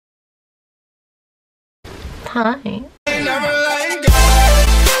Hi.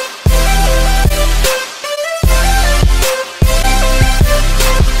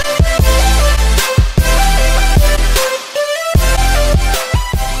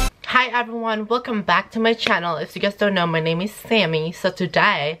 Hi everyone, welcome back to my channel. If you guys don't know, my name is Sammy. So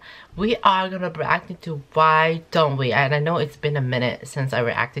today we are gonna be reacting to Why Don't We? And I know it's been a minute since I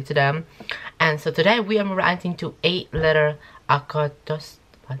reacted to them. And so today we are reacting to 8-letter Acoustic.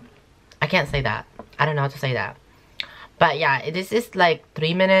 What? I can't say that. I don't know how to say that. But yeah, this is like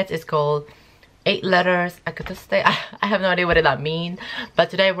 3 minutes. It's called 8 letters Acoustic. I have no idea what that means. But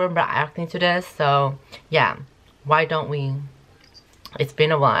today we're reacting to this. So yeah, why don't we? It's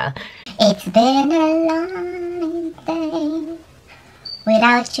been a while. It's been a long day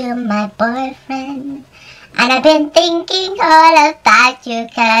without you, my boyfriend. And I've been thinking all about you.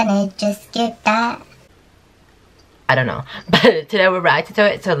 Can I just get that? I don't know. But today we're reacting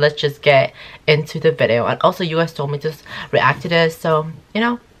to it. So let's just get into the video. And also you guys told me to react to this. So, you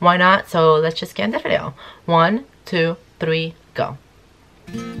know, why not? So let's just get in the video. 1, 2, 3, go.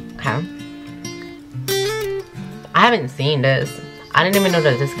 Okay. I haven't seen this. I didn't even know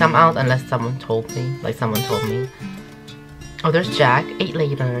that this come out unless someone told me. Like someone told me. Oh, there's Jack. 8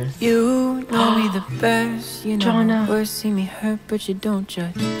 letters. You know me the best. You know Jonah. my words see me hurt, but you don't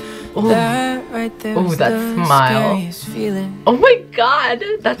judge. Ooh. That right there is that the smile. scariest feeling. Oh my god,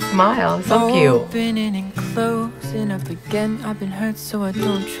 that smile. So cute. Opening and closing up again. I've been hurt, so I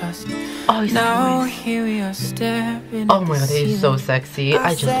don't trust. Oh, he's now nice. here we are staring. Oh my god, he's so sexy.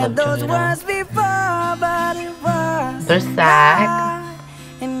 I just love Jonah. There's Zach.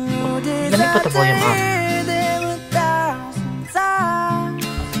 Let me put the volume up.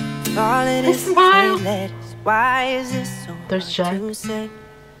 His smile. There's Jack.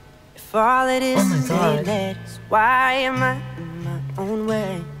 Oh my god. Why am I in my own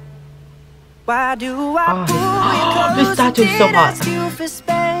way? Why do Oh, this tattoo is so hot.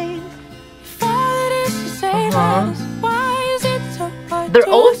 They're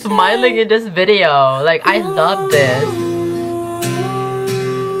all smiling in this video. Like, I love this.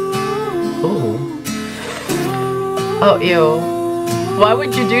 Ooh. Oh, ew. Why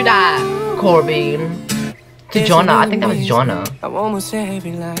would you do that, Corbin? To Jonah. I think that was Jonah. I'm almost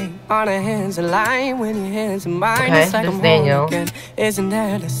every line on our hands align when your hands are mine. Okay, it's like there's I'm Daniel. home again. Isn't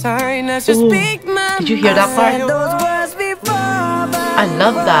that a sign? Let's just Ooh. speak my Did you hear that part? I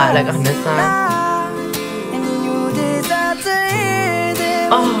love that. Like on this side.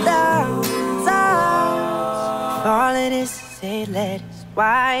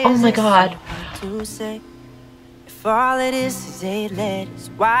 Oh my god. If all it is 8 letters,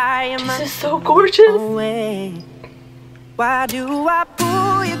 why am I This is so gorgeous. away? Why do I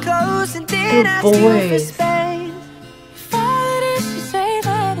pull you close and then ask you for space? If all it is 8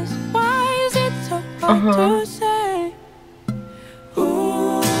 letters, why is it so hard to say?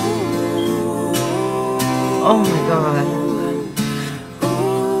 Ooh. Oh my god.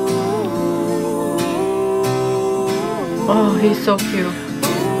 Oh, he's so cute.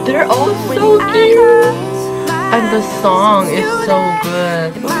 They're all so cute. And the song is so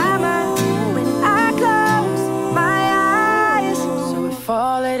good. So if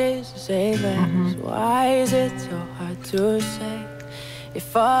all it is 8 letters, why is it so hard to say?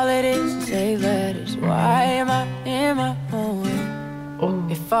 If all it is 8 letters, why am I in my own way? Oh.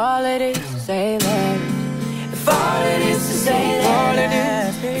 If all it is 8 letters, if all it is 8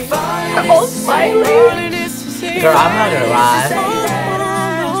 letters, if all it is They're all smiling. Girl, I'm not gonna lie.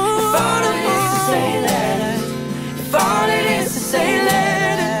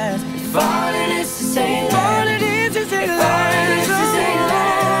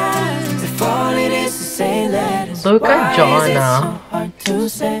 Look at Jonah.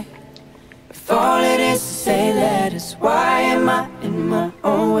 If all it is 8 letters, why am I in my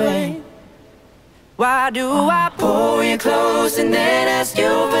own way? Why do I pull you close and then ask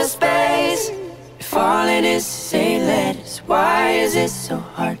you for space? If all it is 8 letters, why is it so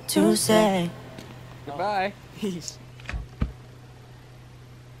hard to say? Goodbye. Peace.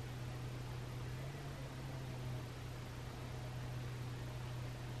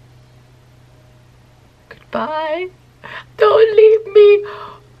 Bye. Don't leave me.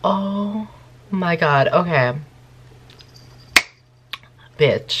 Oh my god. Okay.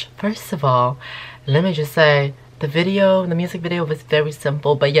 Bitch. First of all, let me just say the music video was very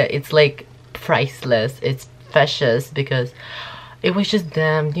simple, but yeah, it's like priceless. It's precious because it was just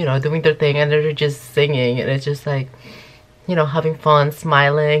them, you know, doing their thing and they're just singing and it's just like, you know, having fun,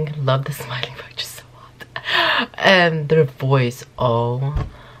 smiling. Love the smiling part, just so hot. And their voice, oh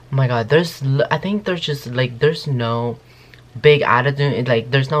my god, I think there's just like, there's no big attitude, like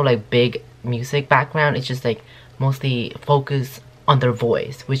there's no like big music background. It's just like mostly focused on their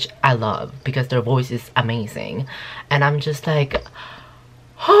voice, which I love because their voice is amazing. And I'm just like,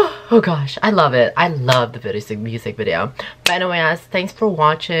 oh gosh, I love it. I love the music video. But anyway, guys, thanks for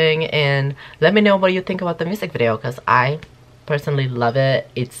watching, and let me know what you think about the music video, because I personally love it.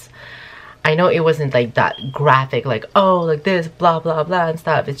 I know it wasn't like that graphic, like, oh, like this, blah blah blah and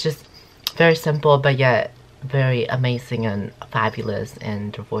stuff. It's just very simple, but yet very amazing and fabulous,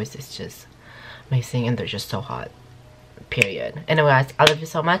 and their voice is just amazing, and they're just so hot, period. Anyway, guys, I love you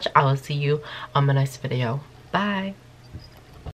so much. I will see you on my next video. Bye.